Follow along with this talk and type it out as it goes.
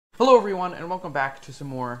Hello everyone, and welcome back to some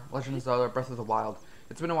more Legend of Zelda Breath of the Wild.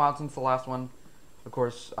 It's been a while since the last one. Of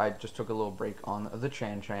course, I just took a little break on the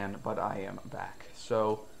Chan, but I am back.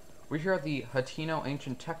 So, we're here at the Hatino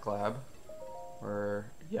Ancient Tech Lab, where,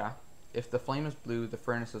 yeah, if the flame is blue, the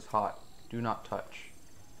furnace is hot. Do not touch.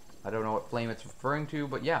 I don't know what flame it's referring to,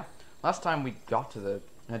 but yeah. Last time we got to the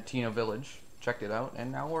Hatino village, checked it out,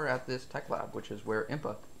 and now we're at this tech lab, which is where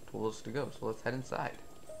Impa told us to go. So let's head inside.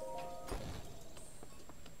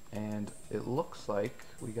 And it looks like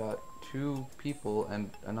we got two people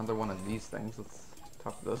and another one of these things. Let's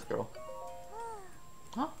talk to this girl.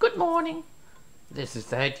 Oh, good morning. This is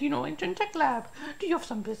the Hatino Ancient Tech Lab. Do you have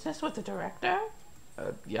some business with the director?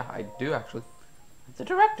 Yeah, I do actually. The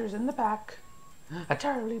director's in the back. A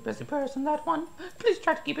terribly busy person, that one. Please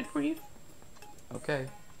try to keep it brief. Okay.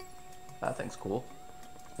 That thing's cool.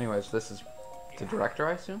 Anyways, this is the director,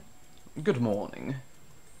 I assume? Good morning.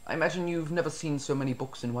 I imagine you've never seen so many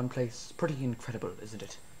books in one place. Pretty incredible, isn't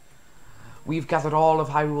it? We've gathered all of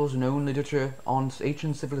Hyrule's known literature on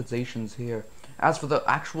ancient civilizations here. As for the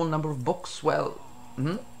actual number of books, well...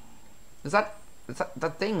 Is that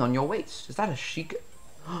thing on your waist? Is that a Sheikah?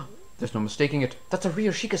 There's no mistaking it. That's a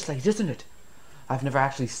real Sheikah slate, isn't it? I've never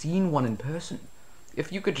actually seen one in person.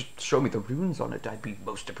 If you could just show me the runes on it, I'd be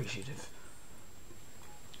most appreciative.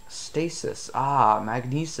 Stasis. Ah,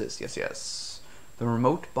 magnesis. Yes. The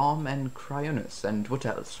remote bomb and cryonus, and what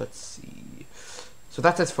else? Let's see. So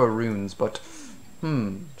that's it for runes, but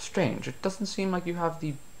strange. It doesn't seem like you have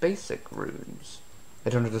the basic runes.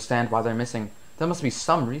 I don't understand why they're missing. There must be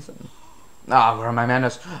some reason. Ah, where are my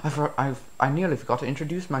manners? I nearly forgot to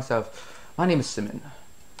introduce myself. My name is Symin.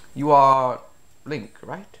 You are Link,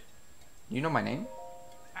 right? You know my name?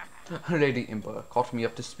 Lady Impa caught me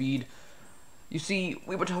up to speed. You see,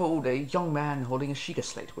 we were told a young man holding a Sheikah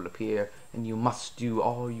slate will appear, and you must do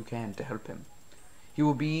all you can to help him. He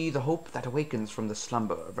will be the hope that awakens from the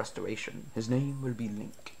slumber of restoration. His name will be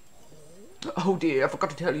Link. Oh dear, I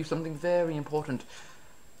forgot to tell you something very important.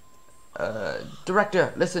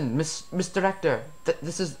 Director, listen, Miss Director,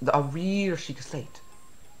 this is a real Sheikah slate.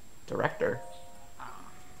 Director?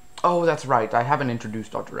 Oh, that's right, I haven't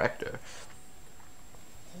introduced our director.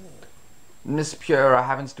 Miss Purah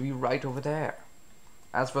happens to be right over there.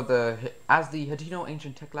 As the Hatino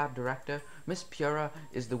Ancient Tech Lab Director, Miss Purah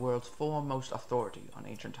is the world's foremost authority on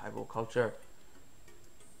ancient Hyrule culture.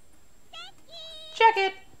 Check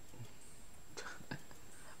it!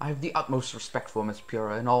 I have the utmost respect for Miss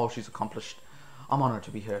Purah and all she's accomplished. I'm honored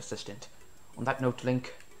to be her assistant. On that note,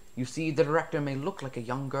 Link, you see, the director may look like a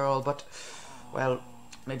young girl, but, well,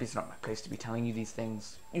 maybe it's not my place to be telling you these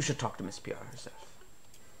things. You should talk to Miss Purah herself.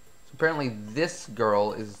 Apparently this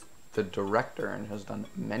girl is the director and has done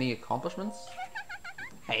many accomplishments.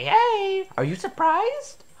 Hey, are you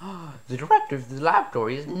surprised? The director of the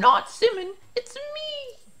laboratory is not Symin, it's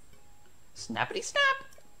me! Snappity snap!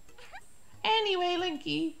 Anyway,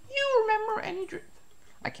 Linky, you remember any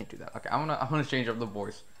I can't do that. Okay, I'm gonna change up the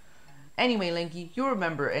voice. Anyway, Linky, you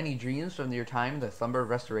remember any dreams from your time in the Slumber of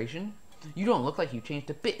Restoration? You don't look like you changed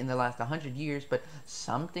a bit in the last 100 years, but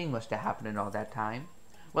something must have happened in all that time.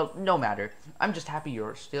 Well, no matter. I'm just happy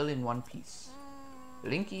you're still in one piece.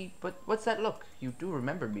 Linky, but what's that look? You do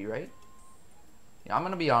remember me, right? Yeah, I'm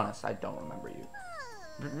gonna be honest, I don't remember you.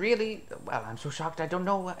 Really? Well, I'm so shocked I don't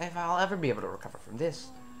know if I'll ever be able to recover from this.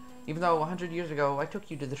 Even though 100 years ago, I took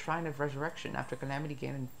you to the Shrine of Resurrection after Calamity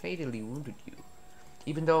Ganon fatally wounded you.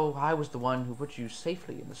 Even though I was the one who put you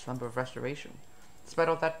safely in the Slumber of Restoration. Despite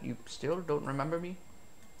all that, you still don't remember me?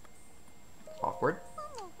 Awkward.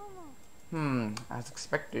 As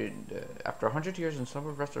expected, after 100 years in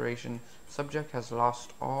Slumber of Restoration, subject has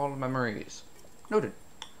lost all memories. Noted.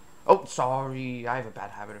 Oh, sorry, I have a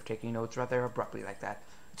bad habit of taking notes rather abruptly like that.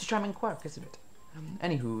 It's a charming quirk, isn't it?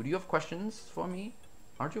 Anywho, do you have questions for me?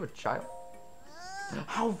 Aren't you a child?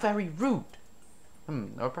 How very rude!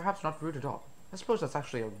 Or perhaps not rude at all. I suppose that's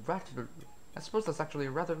actually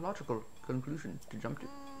a rather logical conclusion to jump to.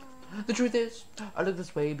 The truth is, I live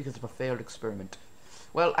this way because of a failed experiment.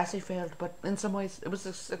 Well, I say failed, but in some ways, it was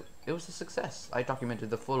a success. I documented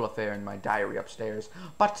the full affair in my diary upstairs,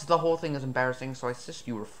 but the whole thing is embarrassing, so I insist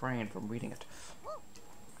you refrain from reading it.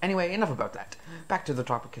 Anyway, enough about that. Back to the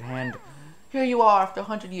topic at hand. Here you are after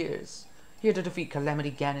 100 years, here to defeat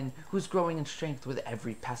Calamity Ganon, who's growing in strength with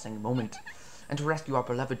every passing moment, and to rescue our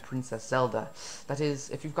beloved Princess Zelda. That is,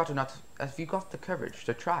 if you've got the courage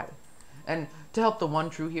to try. And to help the one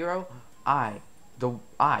true hero,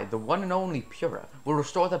 the one and only Purah, will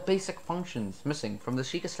restore the basic functions missing from the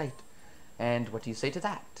Sheikah slate. And what do you say to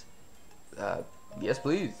that? Yes,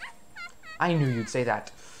 please. I knew you'd say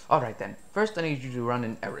that. Alright then, first I need you to run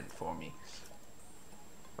an errand for me.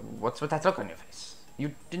 What's with that look on your face?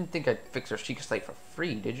 You didn't think I'd fix your Sheikah slate for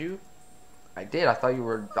free, did you? I did. I thought you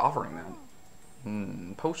were offering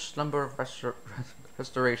that. Post-slumber of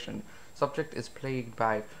restoration. Subject is plagued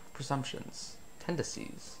by presumptions.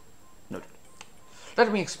 Tendencies. Noted.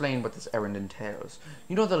 Let me explain what this errand entails.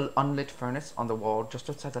 You know the unlit furnace on the wall just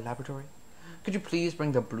outside the laboratory? Could you please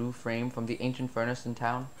bring the blue frame from the ancient furnace in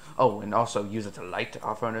town? Oh, and also use it to light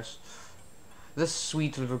our furnace. This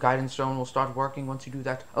sweet little guidance stone will start working once you do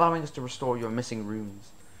that, allowing us to restore your missing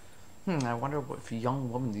runes. I wonder if young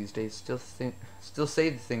women these days still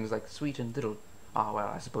say things like sweet and little. Ah, well,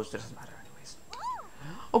 I suppose it doesn't matter anyways.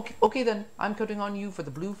 Okay then. I'm counting on you for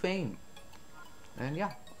the blue flame. And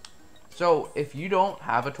yeah. So, if you don't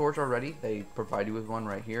have a torch already, they provide you with one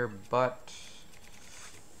right here, but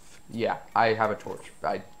yeah, I have a torch.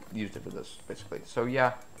 I used it for this, basically. So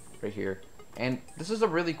yeah, right here. And this is a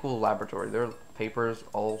really cool laboratory. There are papers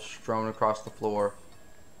all strewn across the floor,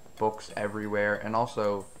 books everywhere, and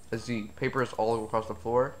also, as the papers all across the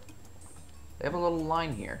floor, they have a little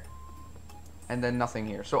line here, and then nothing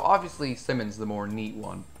here. So obviously, Symin's the more neat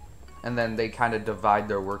one. And then they kind of divide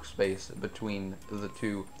their workspace between the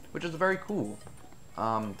two, which is very cool.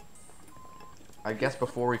 I guess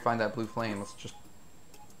before we find that blue flame, let's just...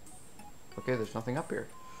 Okay, there's nothing up here.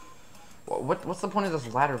 What's the point of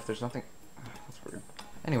this ladder if there's nothing... That's weird.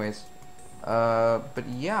 Anyways, but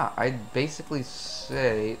yeah, I'd basically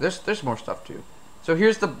say... There's more stuff too. So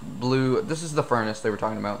here's the blue... This is the furnace they were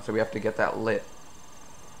talking about, so we have to get that lit.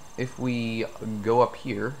 If we go up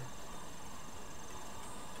here,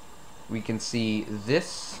 we can see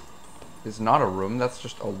this is not a room, that's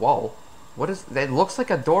just a wall. What is... It looks like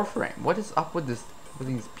a door frame. What is up with this, with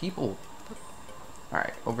these people?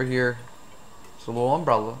 Alright, over here, it's a little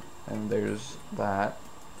umbrella, and there's that.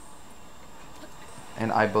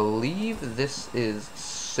 And I believe this is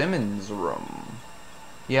Symin's room.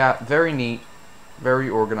 Yeah, very neat, very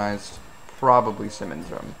organized, probably Symin's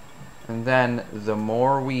room. And then the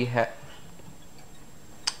more we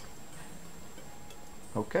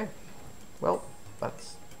okay. Well,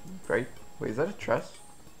 that's great. Wait, is that a chest?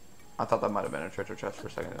 I thought that might have been a treasure chest for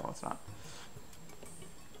a second. No, it's not.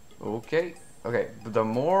 Okay. Okay, but the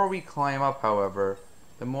more we climb up, however,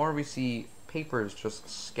 the more we see papers just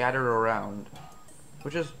scattered around,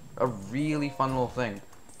 which is a really fun little thing.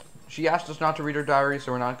 She asked us not to read her diary,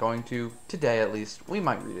 so we're not going to. Today, at least. We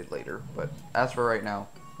might read it later, but as for right now,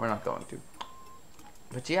 we're not going to.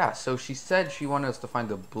 But yeah, so she said she wanted us to find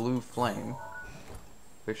the blue flame,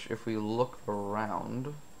 which if we look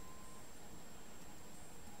around,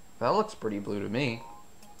 that looks pretty blue to me.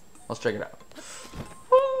 Let's check it out.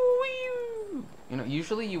 You know,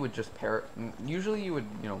 usually you would just usually you would,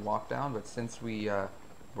 you know, walk down, but since we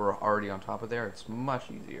were already on top of there, it's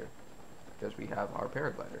much easier because we have our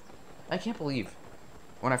paraglider. I can't believe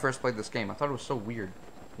when I first played this game, I thought it was so weird,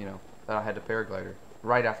 you know, that I had a paraglider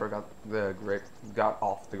right after I got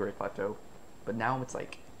off the Great Plateau. But now it's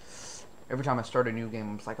like every time I start a new game,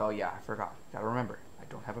 I'm just like, oh yeah, I forgot. Gotta remember, I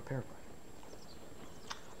don't have a paraglider.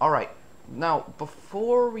 All right, now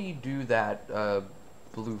before we do that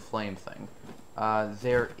blue flame thing,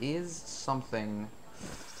 there is something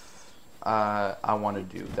I want to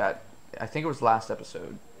do that I think it was last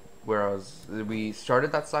episode where we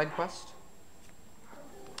started that side quest,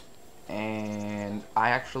 and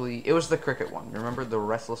it was the cricket one. Remember the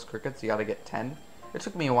restless crickets? You got to get 10. It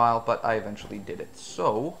took me a while, but I eventually did it.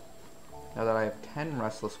 So now that I have 10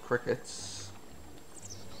 restless crickets,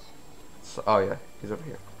 oh yeah, he's over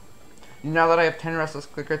here. Now that I have 10 restless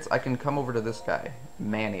crickets, I can come over to this guy,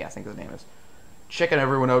 Manny, I think his name is. Checking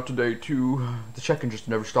everyone out today too. The checking just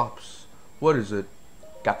never stops. What is it?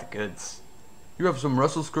 Got the goods. You have some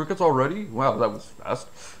restless crickets already? Wow, that was fast.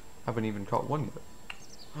 Haven't even caught one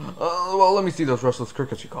yet. Well, let me see those restless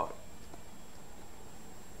crickets you caught.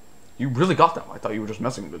 You really got them. I thought you were just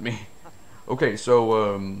messing with me. Okay,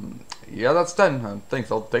 so, yeah, that's 10.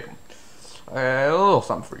 Thanks, I'll take them. A little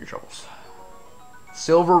something for your troubles.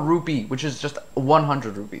 Silver rupee, which is just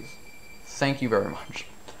 100 rupees. Thank you very much.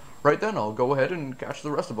 Right then, I'll go ahead and catch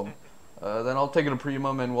the rest of them. Then I'll take it to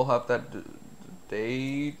Premium and we'll have that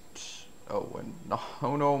date.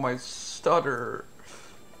 Oh no, my stutter.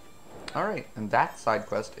 Alright, and that side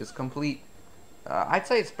quest is complete. I'd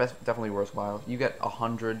say it's definitely worthwhile. You get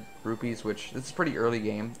 100 rupees, which this is a pretty early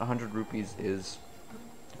game. 100 rupees is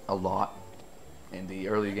a lot in the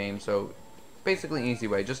early game, so basically an easy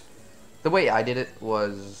way. Just the way I did it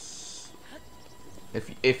was,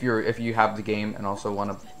 if you have the game and also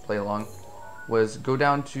want to play along, was go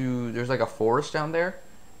down to, there's like a forest down there,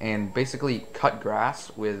 and basically cut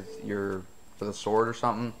grass with a sword or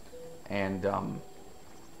something, and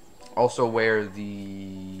also wear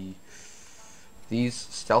the these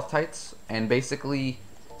stealth tights, and basically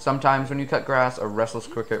sometimes when you cut grass, a restless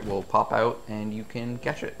cricket will pop out and you can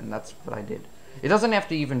catch it, and that's what I did. It doesn't have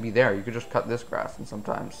to even be there. You could just cut this grass, and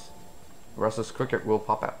sometimes a restless cricket will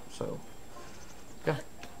pop out. So, yeah.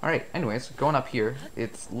 Alright, anyways, going up here,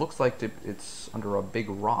 it looks like it's under a big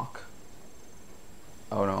rock.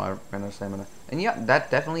 Oh no, I ran out of stamina. And yeah,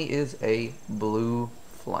 that definitely is a blue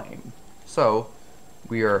flame. So,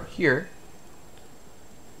 we are here,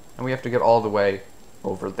 and we have to get all the way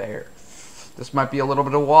over there. This might be a little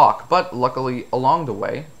bit of a walk, but luckily along the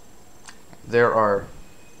way, there are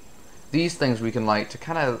these things we can light to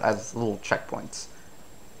kind of as little checkpoints.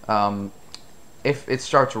 If it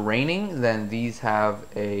starts raining, then these have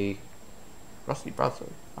a rusty broadsword.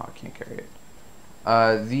 Oh, I can't carry it.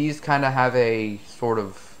 These kind of have a sort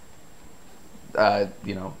of,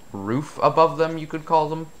 you know, roof above them, you could call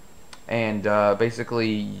them. And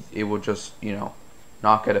basically, it will just, you know,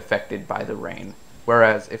 not get affected by the rain.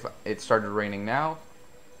 Whereas if it started raining now,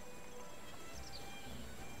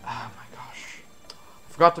 oh my gosh,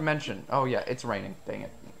 I forgot to mention. Oh yeah, it's raining. Dang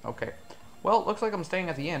it. Okay. Well, looks like I'm staying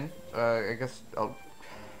at the inn. I guess I'll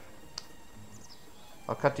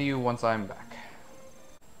cut to you once I'm back.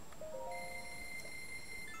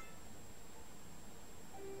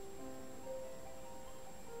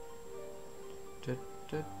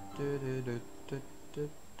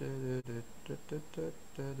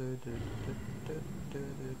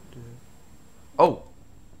 Oh!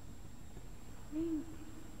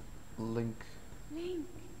 Link. Link,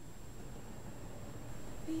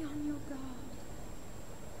 be on your guard.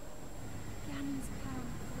 Ganon's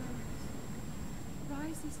power grows,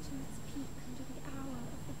 rises to its peak under the hour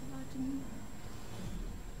of the blood moon.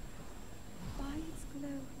 By its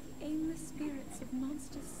glow, the aimless spirits of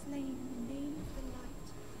monsters slain in the name of the light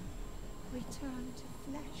return to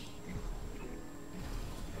flesh.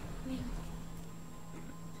 Link,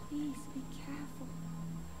 please be careful.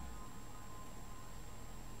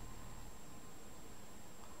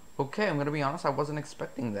 Okay, I'm gonna be honest, I wasn't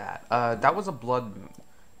expecting that. That was a blood moon.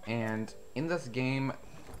 And in this game,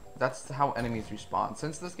 that's how enemies respawn.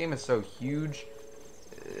 Since this game is so huge,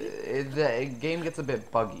 the game gets a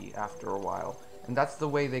bit buggy after a while. And that's the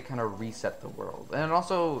way they kind of reset the world. And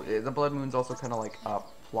also, the blood moon's also kind of like a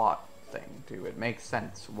plot thing, too. It makes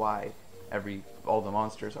sense why all the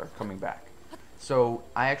monsters are coming back. So,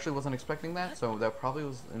 I actually wasn't expecting that, so that probably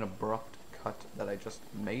was an abrupt cut that I just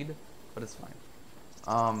made, but it's fine.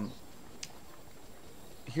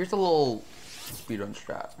 Here's a little speedrun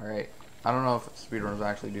strat, alright? I don't know if speedrunners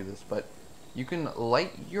actually do this, but you can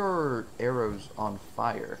light your arrows on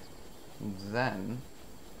fire, and then,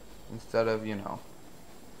 instead of, you know,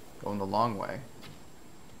 going the long way,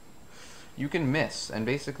 you can miss, and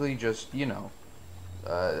basically just, you know,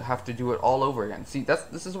 have to do it all over again. See,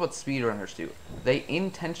 this is what speedrunners do. They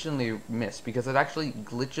intentionally miss, because it actually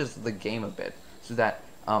glitches the game a bit, so that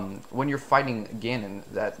when you're fighting Ganon,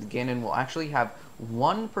 that Ganon will actually have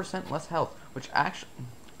 1% less health, which actually...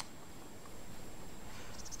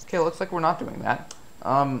 Okay, looks like we're not doing that.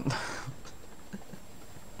 Can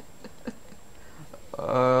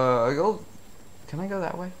I go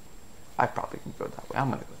that way? I probably can go that way. I'm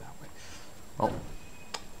gonna go that way. Oh,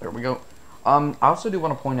 there we go. I also do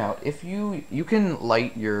want to point out, if you can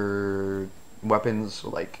light your weapons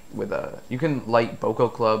like with you can light boko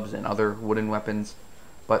clubs and other wooden weapons,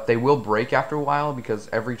 but they will break after a while because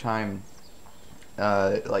every time,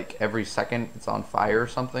 like every second it's on fire or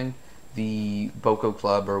something, the boko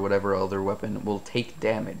club or whatever other weapon will take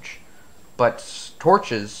damage. But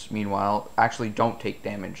torches, meanwhile, actually don't take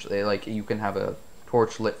damage. You can have a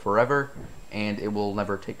torch lit forever, and it will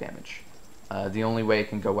never take damage. The only way it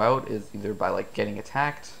can go out is either by like getting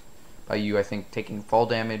attacked, by you, I think, taking fall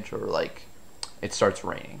damage, or like it starts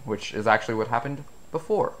raining, which is actually what happened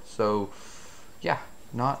before. So, yeah,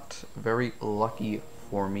 not very lucky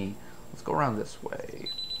for me. Let's go around this way.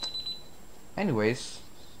 Anyways,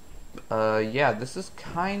 yeah, this is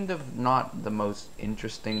kind of not the most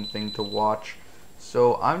interesting thing to watch,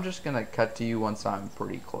 so I'm just gonna cut to you once I'm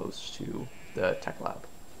pretty close to the tech lab.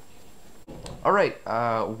 Alright,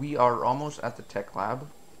 we are almost at the tech lab.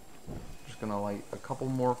 Just gonna light a couple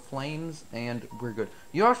more flames and we're good.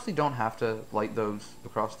 You actually don't have to light those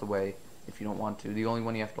across the way if you don't want to. The only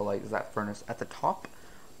one you have to light is that furnace at the top,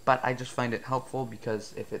 but I just find it helpful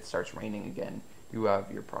because if it starts raining again, you have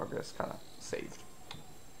your progress kind of saved.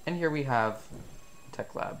 And here we have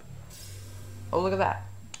tech lab. Oh, look at that.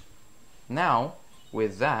 Now,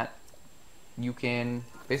 with that, you can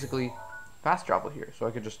basically fast travel here. So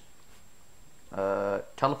I could just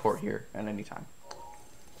teleport here at any time.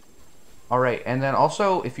 Alright, and then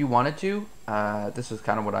also, if you wanted to, this is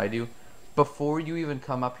kind of what I do, before you even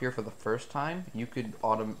come up here for the first time, you could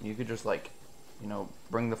just like, you know,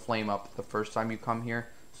 bring the flame up the first time you come here,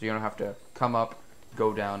 so you don't have to come up,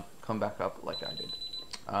 go down, come back up like I did.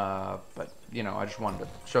 But you know, I just wanted to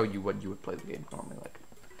show you what you would play the game normally like.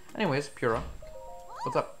 Anyways, Purah,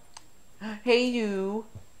 what's up? Hey you,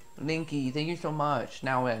 Linky, thank you so much.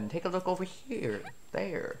 Now then, take a look over here.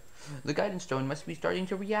 There. The guidance stone must be starting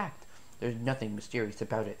to react. There's nothing mysterious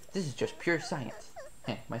about it. This is just pure science.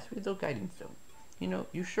 My sweet little guidance stone. You know,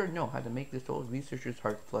 you sure know how to make this old researcher's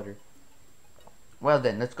heart flutter. Well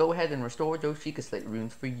then, let's go ahead and restore those Sheikah Slate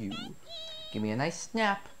runes for you. Give me a nice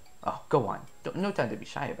snap. Oh, go on. No time to be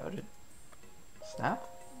shy about it. Snap?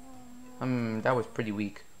 That was pretty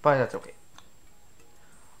weak, but that's okay.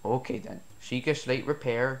 Okay then, Sheikah Slate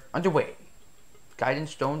repair underway.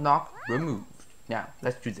 Guidance stone knock removed. Now,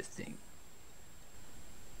 let's do this thing.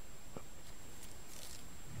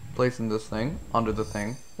 Placing this thing under the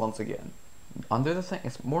thing once again. Under the thing?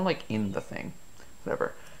 It's more like in the thing.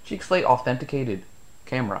 Whatever. Sheikah Slate authenticated.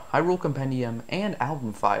 Camera, Hyrule Compendium, and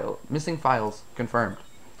album file. Missing files confirmed.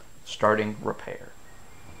 Starting repair.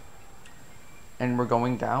 And we're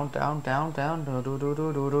going down, down, down, down.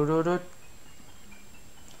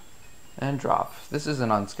 And drop. This is an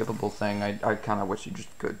unskippable thing. I kind of wish you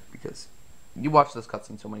just could, because you watch this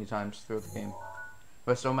cutscene so many times throughout the game.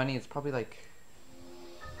 But so many, it's probably like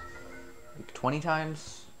 20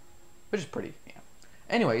 times, which is pretty, yeah.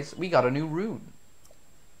 Anyways, we got a new rune.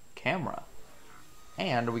 Camera.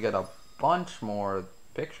 And we got a bunch more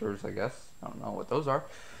pictures, I guess. I don't know what those are.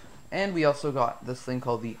 And we also got this thing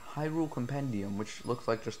called the Hyrule Compendium, which looks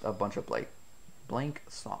like just a bunch of blank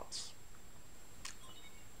slots.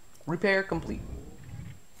 Repair complete.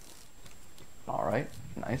 Alright,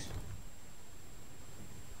 nice.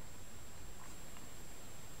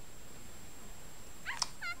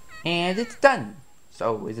 And it's done.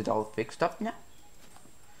 So, is it all fixed up now?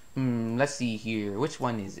 Let's see here. Which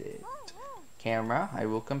one is it? Camera,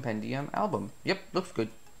 Hyrule Compendium, album. Yep, looks good.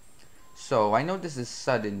 So, I know this is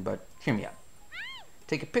sudden, but hear me out.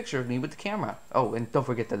 Take a picture of me with the camera. Oh, and don't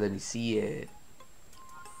forget to let me see it.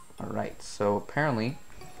 Alright, so apparently,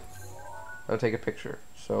 I'll take a picture.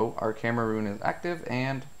 So, our camera rune is active,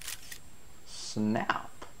 and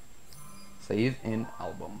snap. Save in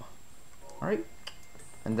album. Alright.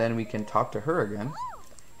 And then we can talk to her again.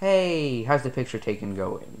 Hey, how's the picture taking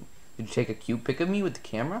going? Did you take a cute pic of me with the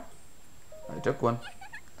camera? I took one.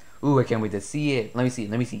 Ooh, I can't wait to see it. Let me see,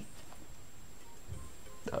 let me see.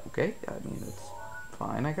 Okay, I mean, it's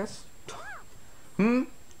fine, I guess.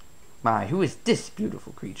 My, who is this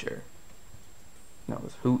beautiful creature? No,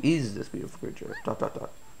 it's who is this beautiful creature? ...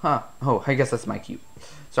 Huh, oh, I guess that's my cue.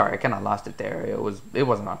 Sorry, I kind of lost it there. It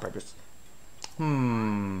wasn't on purpose.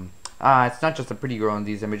 It's not just a pretty girl in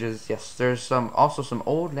these images. Yes, there's also some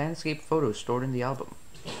old landscape photos stored in the album.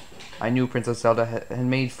 I knew Princess Zelda had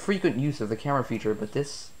made frequent use of the camera feature, but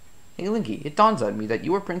this... Hey Linky, it dawns on me that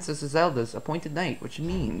you are Princess Zelda's appointed knight, which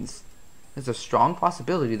means there's a strong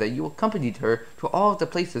possibility that you accompanied her to all of the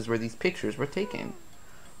places where these pictures were taken.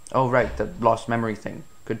 Oh right, the lost memory thing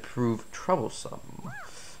could prove troublesome.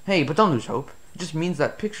 Hey, but don't lose hope. It just means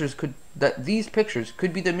that these pictures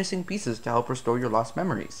could be the missing pieces to help restore your lost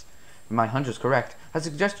memories. If my hunch is correct, I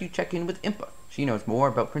suggest you check in with Impa. She knows more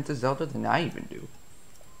about Princess Zelda than I even do.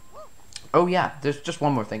 Oh yeah, there's just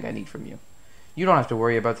one more thing I need from you. You don't have to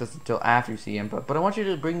worry about this until after you see Impa, but I want you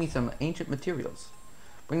to bring me some ancient materials.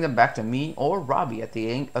 Bring them back to me or Robbie at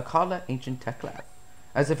the Akala Ancient Tech Lab.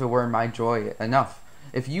 As if it were my joy enough.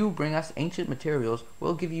 If you bring us ancient materials,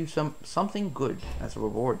 we'll give you something good as a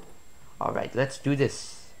reward. Alright, let's do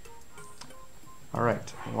this.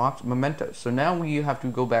 Alright, locked mementos. So now we have to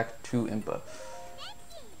go back to Impa.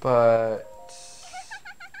 But...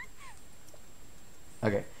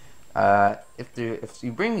 okay. If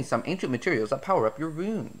you bring me some ancient materials that power up your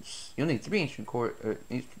runes, you'll need 3 ancient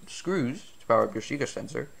screws to power up your Sheikah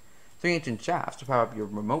sensor, 3 ancient shafts to power up your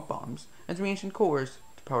remote bombs, and 3 ancient cores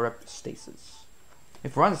to power up stasis.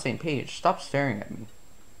 If we're on the same page, stop staring at me.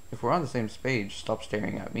 If we're on the same page, stop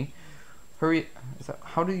staring at me. Hurry.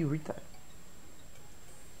 How do you read that?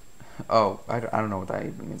 Oh, I don't know what that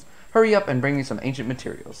even means. Hurry up and bring me some ancient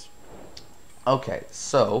materials. Okay,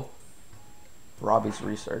 so Robbie's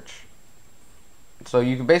research. So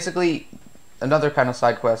you can basically, another kind of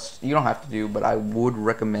side quest you don't have to do, but I would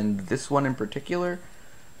recommend this one in particular,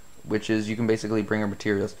 which is you can basically bring her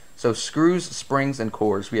materials. So screws, springs, and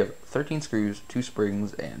cores. We have 13 screws, 2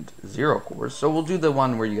 springs, and 0 cores. So we'll do the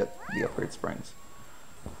one where you get the upgrade springs.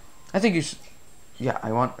 I think you should, yeah,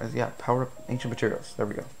 power up ancient materials. There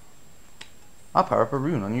we go. I'll power up a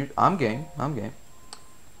rune on you. I'm game.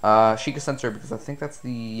 Sheikah sensor, because I think that's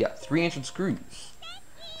the, yeah, 3 ancient screws.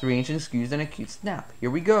 3 ancient screws and a cute snap. Here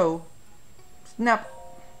we go. Snap.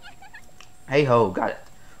 Hey ho, got it.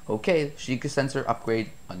 Okay, Sheikah sensor upgrade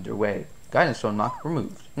underway. Guidance stone lock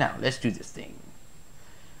removed. Now, let's do this thing.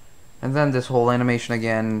 And then this whole animation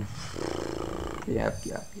again. Yep,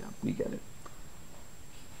 we get it.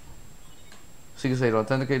 Sheikah sensor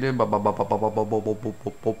authenticated.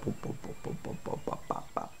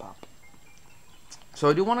 So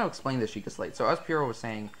I do want to explain the Sheikah slate. So as Purah was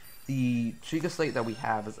saying, the Sheikah slate that we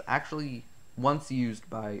have is actually once used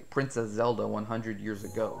by Princess Zelda 100 years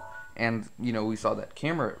ago. And, you know, we saw that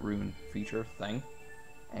camera rune feature thing.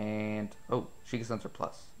 And, oh, Sheikah Sensor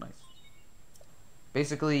Plus. Nice.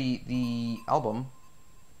 Basically, the album,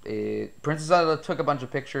 Princess Zelda took a bunch of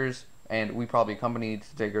pictures, and we probably accompanied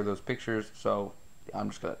to take her those pictures, so I'm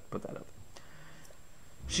just going to put that up.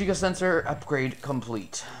 Sheikah Sensor upgrade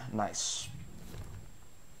complete. Nice.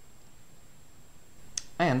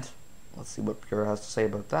 And, let's see what Purah has to say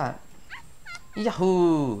about that.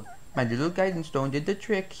 Yahoo! My little guidance stone did the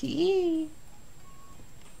trick.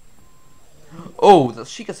 Oh, the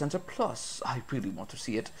Sheikah Sensor Plus. I really want to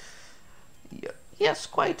see it. Yes,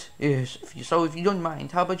 quite. Yes. If you don't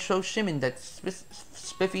mind, how about show Symin that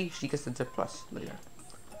spiffy Sheikah Sensor Plus later?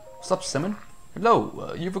 What's up, Symin?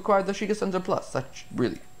 Hello. You've acquired the Sheikah Sensor Plus. That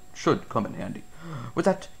really should come in handy. With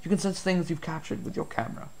that, you can sense things you've captured with your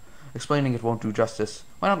camera. Explaining it won't do justice.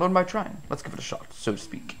 Why not learn by trying? Let's give it a shot, so to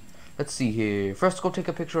speak. Let's see here. First, go take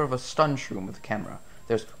a picture of a stun shroom with a camera.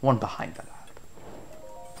 There's one behind the lab.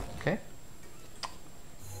 Okay.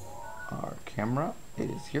 Our camera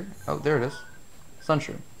is here. Oh, there it is. Stun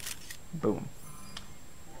shroom. Boom.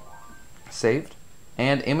 Saved.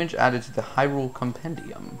 And image added to the Hyrule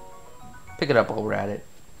Compendium. Pick it up while we're at it.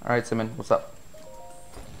 Alright, Symin, what's up?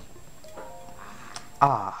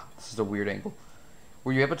 Ah, this is a weird angle.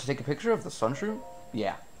 Were you able to take a picture of the stun shroom?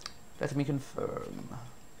 Yeah. Let me confirm.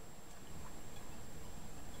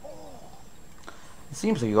 It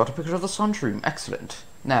seems like you got a picture of the sun shroom. Excellent.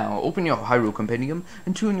 Now, open your Hyrule Compendium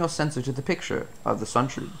and tune your sensor to the picture of the sun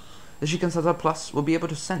shroom. The Sheikah Sensor Plus will be able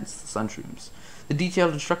to sense the sun shrooms. The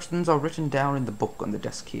detailed instructions are written down in the book on the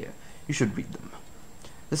desk here. You should read them.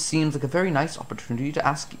 This seems like a very nice opportunity to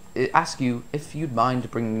ask you if you'd mind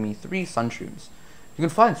bringing me 3 sun shrooms. You can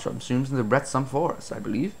find some shrooms in the Retsum Forest, I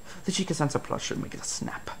believe. The Sheikah Sensor Plus should make it a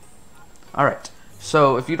snap. Alright.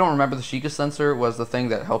 So, if you don't remember, the Sheikah Sensor was the thing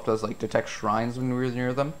that helped us, like, detect shrines when we were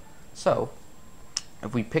near them. So,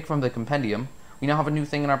 if we pick from the compendium, we now have a new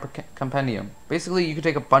thing in our compendium. Basically, you can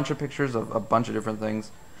take a bunch of pictures of a bunch of different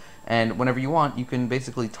things, and whenever you want, you can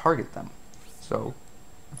basically target them. So,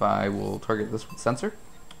 if I will target this with sensor,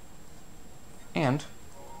 and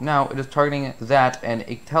now it is targeting that, and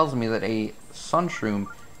it tells me that a sun shroom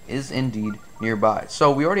is indeed nearby.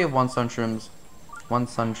 So, we already have one sun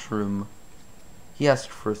shroom. He asked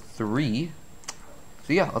for 3.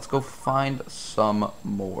 So yeah, let's go find some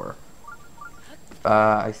more.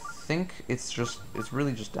 I think it's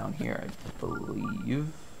really just down here, I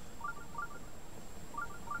believe.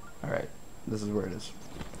 Alright, this is where it is.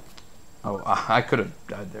 Oh, I could have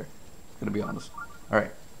died there, gonna be honest.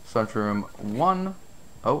 Alright, Sunroom 1.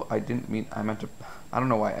 Oh, I meant to, I don't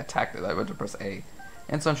know why I attacked it, I meant to press A.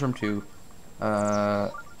 And Sunroom 2.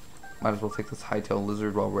 Might as well take this hightail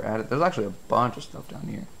lizard while we're at it. There's actually a bunch of stuff down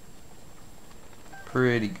here.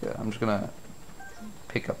 Pretty good. I'm just gonna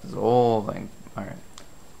pick up this whole thing. Alright.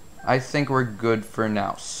 I think we're good for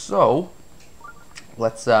now. So,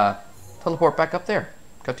 let's teleport back up there.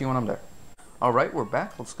 Cut to you when I'm there. Alright, we're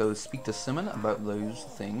back. Let's go speak to Symin about those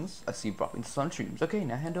things. I see you brought me the sun streams. Okay,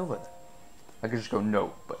 now hand over. I could just go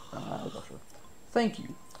no, but I'm not sure. Thank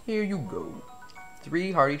you. Here you go.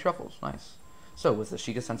 3 hearty truffles. Nice. So, was the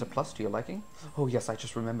Sheikah Sensor Plus to your liking? Oh yes, I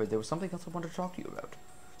just remembered there was something else I wanted to talk to you about.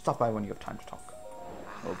 Stop by when you have time to talk.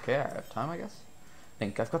 Okay, I have time, I guess.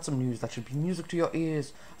 I've got some news that should be music to your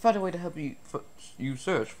ears. I found a way to help you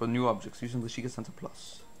search for new objects using the Sheikah Sensor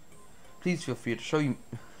Plus. Please feel free to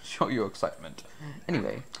show your excitement.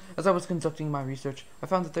 Anyway, as I was conducting my research, I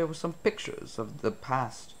found that there were some pictures of the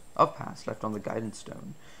past left on the guidance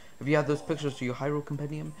stone. If you add those pictures to your Hyrule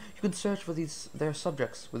Compendium, you can search for their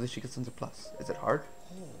subjects with the Sheikah Sensor Plus. Is it hard?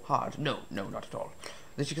 Hard? No, not at all.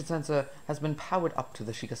 The Sheikah Sensor has been powered up to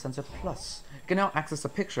the Sheikah Sensor Plus. You can now access a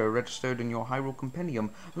picture registered in your Hyrule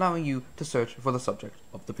Compendium, allowing you to search for the subject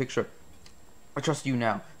of the picture. I trust you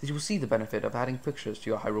now that you will see the benefit of adding pictures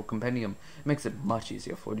to your Hyrule Compendium. It makes it much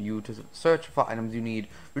easier for you to search for items you need,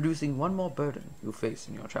 reducing one more burden you'll face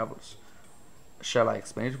in your travels. Shall I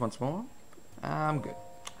explain it once more? I'm good.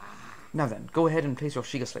 Now then, go ahead and place your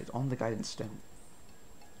Sheikah Slate on the guidance stone.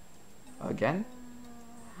 Again?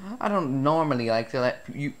 I don't normally like to let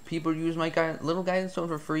people use my little guidance stone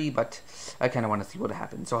for free, but I kind of want to see what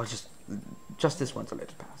happens, so I'll just this once I'll let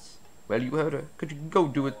it pass. Well, you heard her. Could you go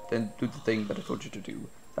do it and do the thing that I told you to do?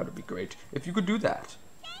 That would be great. If you could do that.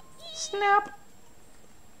 Snap!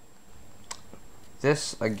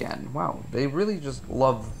 This again. Wow, they really just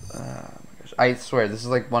love... oh my gosh. I swear, this is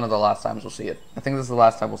like one of the last times we'll see it. I think this is the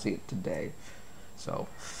last time we'll see it today. So,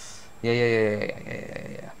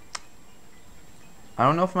 yeah. I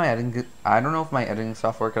don't know if my editing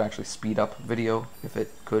software could actually speed up video. If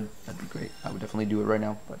it could, that'd be great. I would definitely do it right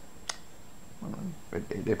now, but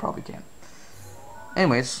they probably can't.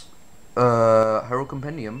 Anyways, Hero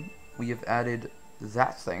Compendium, we have added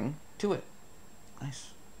that thing to it.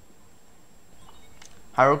 Nice.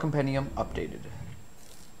 Hero Compendium updated.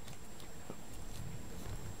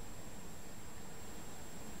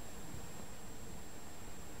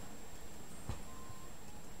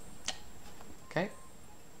 Okay.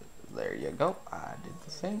 There you go. I did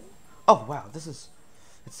the thing. Oh, wow.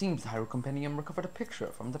 It seems the Hero Compendium recovered a picture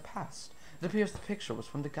from the past. It appears the picture was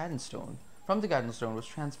from the Guidance Stone. From the Guidance Stone was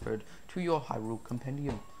transferred to your Hero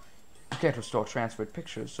Compendium. You can't restore transferred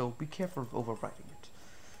pictures, so be careful of overwriting it.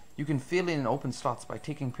 You can fill in open slots by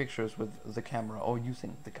taking pictures with the camera or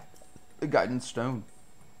using the Guidance Stone.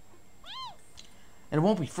 And it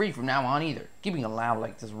won't be free from now on either. Keeping a lab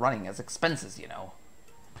like this running has expenses, you know.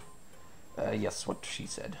 Yes, what she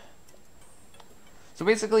said. So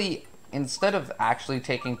basically, instead of actually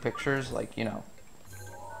taking pictures, like, you know,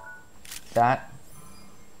 that,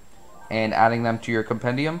 and adding them to your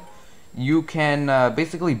compendium, you can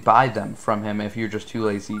basically buy them from him if you're just too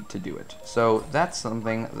lazy to do it. So that's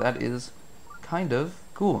something that is kind of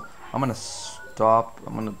cool. I'm gonna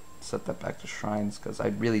set that back to shrines because I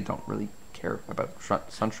really don't care about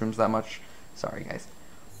sun shrooms that much. Sorry, guys.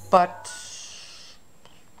 But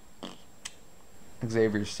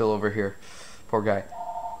Xavier's still over here. Poor guy.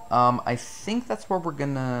 I think that's where we're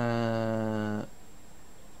gonna...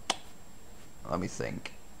 Let me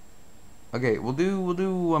think. Okay, we'll do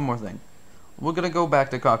one more thing. We're gonna go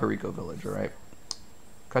back to Kakariko Village, alright?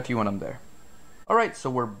 Cut to you when I'm there. Alright, so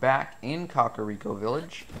we're back in Kakariko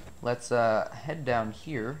Village. Let's head down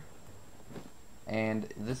here. And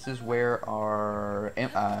this is where our...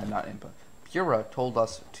 not Impa. Purah told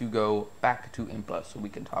us to go back to Impa so we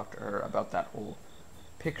can talk to her about that whole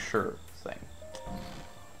picture thing.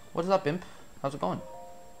 What's up, Imp? How's it going?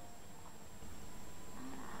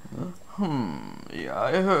 Yeah,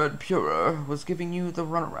 I heard Purah was giving you the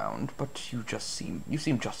runaround, but you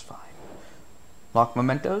seem just fine. Lock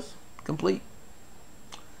mementos? Complete.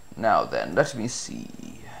 Now then, let me see.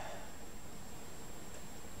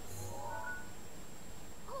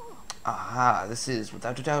 Aha, this is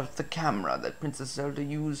without a doubt the camera that Princess Zelda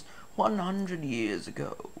used 100 years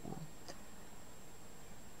ago.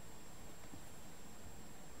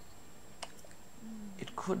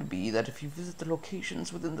 It could be that if you visit the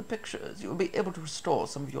locations within the pictures, you will be able to restore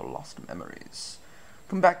some of your lost memories.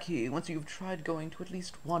 Come back here once you've tried going to at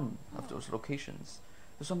least one of those locations.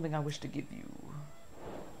 There's something I wish to give you.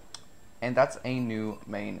 And that's a new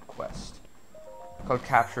main quest called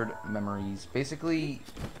Captured Memories. Basically,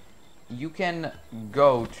 you can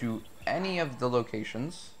go to any of the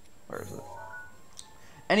locations. Where is it?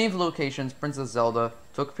 Any of the locations Princess Zelda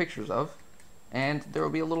took pictures of, and there will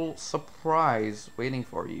be a little surprise waiting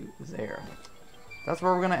for you there. That's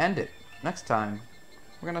where we're going to end it. Next time,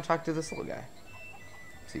 we're going to talk to this little guy.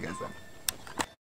 See you guys then.